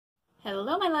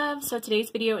Hello my love! So today's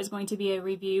video is going to be a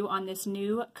review on this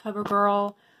new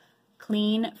Covergirl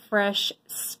Clean Fresh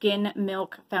Skin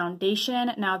Milk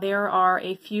Foundation. Now there are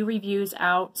a few reviews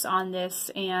out on this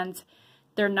and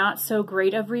they're not so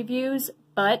great of reviews,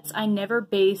 but I never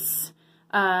base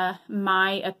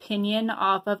my opinion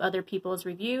off of other people's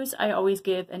reviews. I always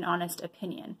give an honest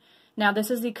opinion. Now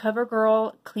this is the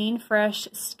Covergirl Clean Fresh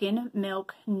Skin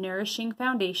Milk Nourishing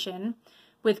Foundation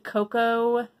with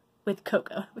coconut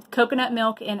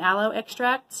milk and aloe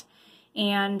extract,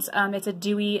 and it's a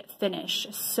dewy finish.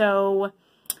 So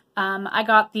I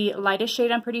got the lightest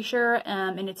shade, I'm pretty sure,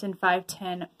 and it's in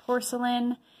 510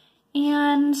 porcelain.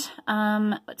 And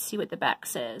let's see what the back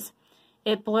says.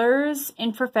 It blurs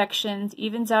imperfections,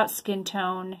 evens out skin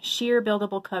tone, sheer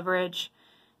buildable coverage,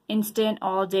 instant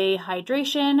all-day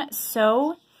hydration.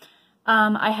 So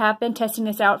I have been testing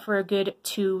this out for a good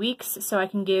 2 weeks, so I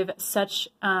can give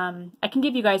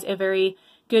you guys a very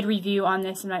good review on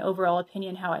this and my overall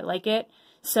opinion, how I like it.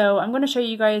 So I'm going to show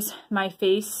you guys my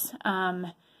face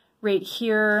right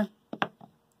here.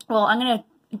 Well, I'm going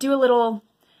to do a little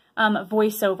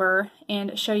voiceover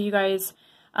and show you guys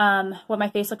what my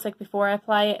face looks like before I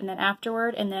apply it and then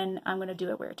afterward, and then I'm going to do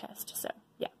a wear test. So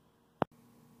yeah.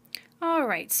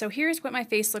 Alright, so here's what my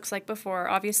face looks like before.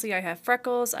 Obviously I have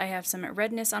freckles, I have some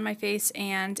redness on my face,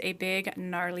 and a big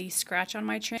gnarly scratch on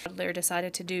my chin. Toddler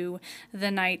decided to do the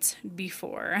night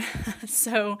before.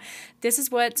 So this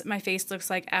is what my face looks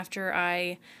like after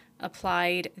I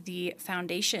applied the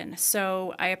foundation.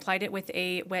 So I applied it with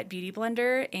a wet beauty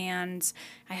blender, and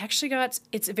I actually got,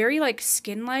 it's very like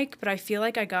skin-like, but I feel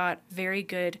like I got very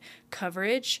good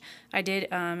coverage. I did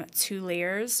 2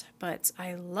 layers, but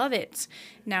I love it.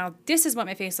 Now this is what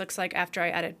my face looks like after I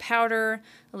added powder,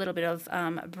 a little bit of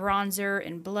bronzer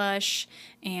and blush,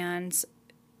 and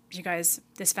you guys,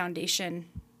 this foundation,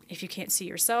 if you can't see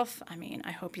yourself, I mean,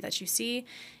 I hope that you see.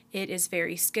 It is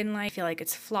very skin-like. I feel like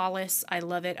it's flawless. I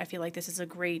love it. I feel like this is a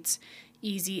great,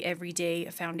 easy, everyday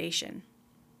foundation.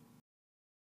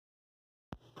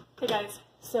 Hey guys,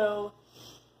 so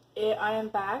I am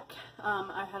back.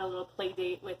 I had a little play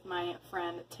date with my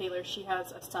friend Taylor. She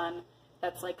has a son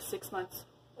that's like 6 months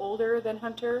older than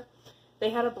Hunter. They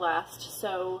had a blast.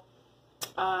 So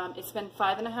it's been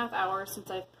 5.5 hours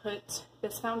since I've put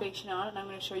this foundation on, and I'm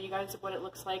going to show you guys what it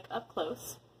looks like up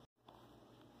close.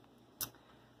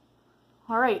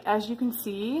 Alright, as you can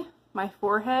see, my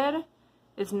forehead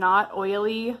is not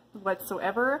oily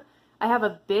whatsoever. I have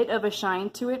a bit of a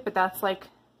shine to it, but that's like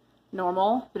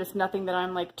normal, but it's nothing that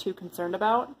I'm like too concerned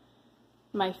about.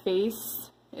 My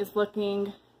face is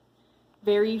looking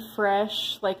very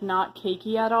fresh, like not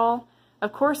cakey at all.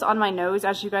 Of course, on my nose,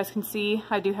 as you guys can see,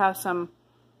 I do have some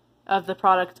of the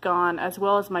product gone, as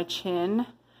well as my chin,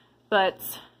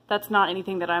 but that's not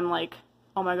anything that I'm like,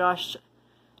 oh my gosh,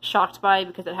 shocked by,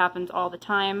 because it happens all the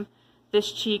time.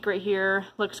 This cheek right here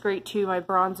looks great too. My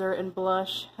bronzer and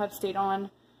blush have stayed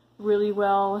on really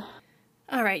well.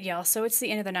 Alright y'all, so it's the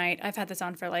end of the night. I've had this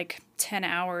on for like 10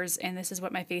 hours and this is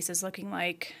what my face is looking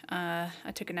like. I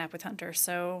took a nap with Hunter,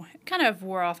 so it kind of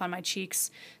wore off on my cheeks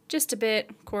just a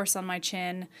bit, of course on my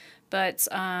chin, but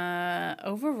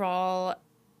overall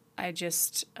I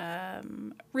just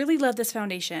really love this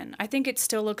foundation. I think it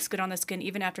still looks good on the skin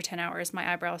even after 10 hours.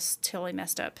 My eyebrows totally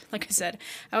messed up. Like I said,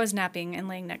 I was napping and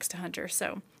laying next to Hunter,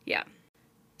 so yeah.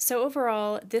 So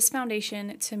overall, this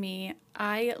foundation to me,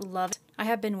 I love it. I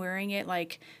have been wearing it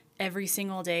like every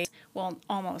single day. Well,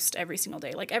 almost every single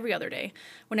day, like every other day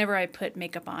whenever I put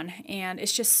makeup on. And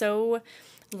it's just so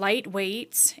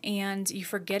lightweight and you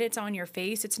forget it's on your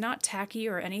face. It's not tacky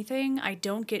or anything. I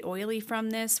don't get oily from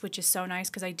this, which is so nice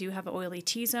because I do have an oily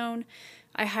T-zone.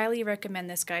 I highly recommend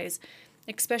this, guys,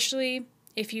 especially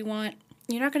if you want,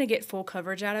 you're not going to get full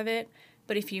coverage out of it,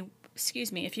 but if you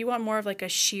want more of like a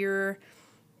sheer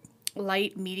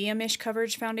light medium-ish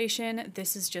coverage foundation,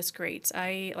 this is just great.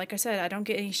 Like I said, I don't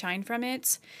get any shine from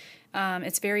it.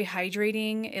 It's very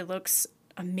hydrating. It looks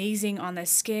amazing on the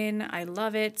skin. I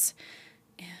love it.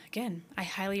 Again, I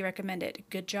highly recommend it.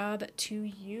 Good job to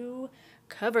you,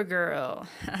 Covergirl.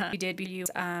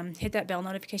 Hit that bell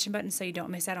notification button so you don't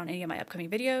miss out on any of my upcoming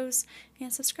videos,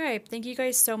 and subscribe. Thank you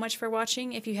guys so much for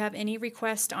watching. If you have any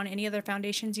requests on any other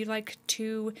foundations you'd like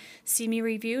to see me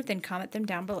review, then comment them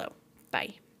down below.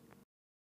 Bye.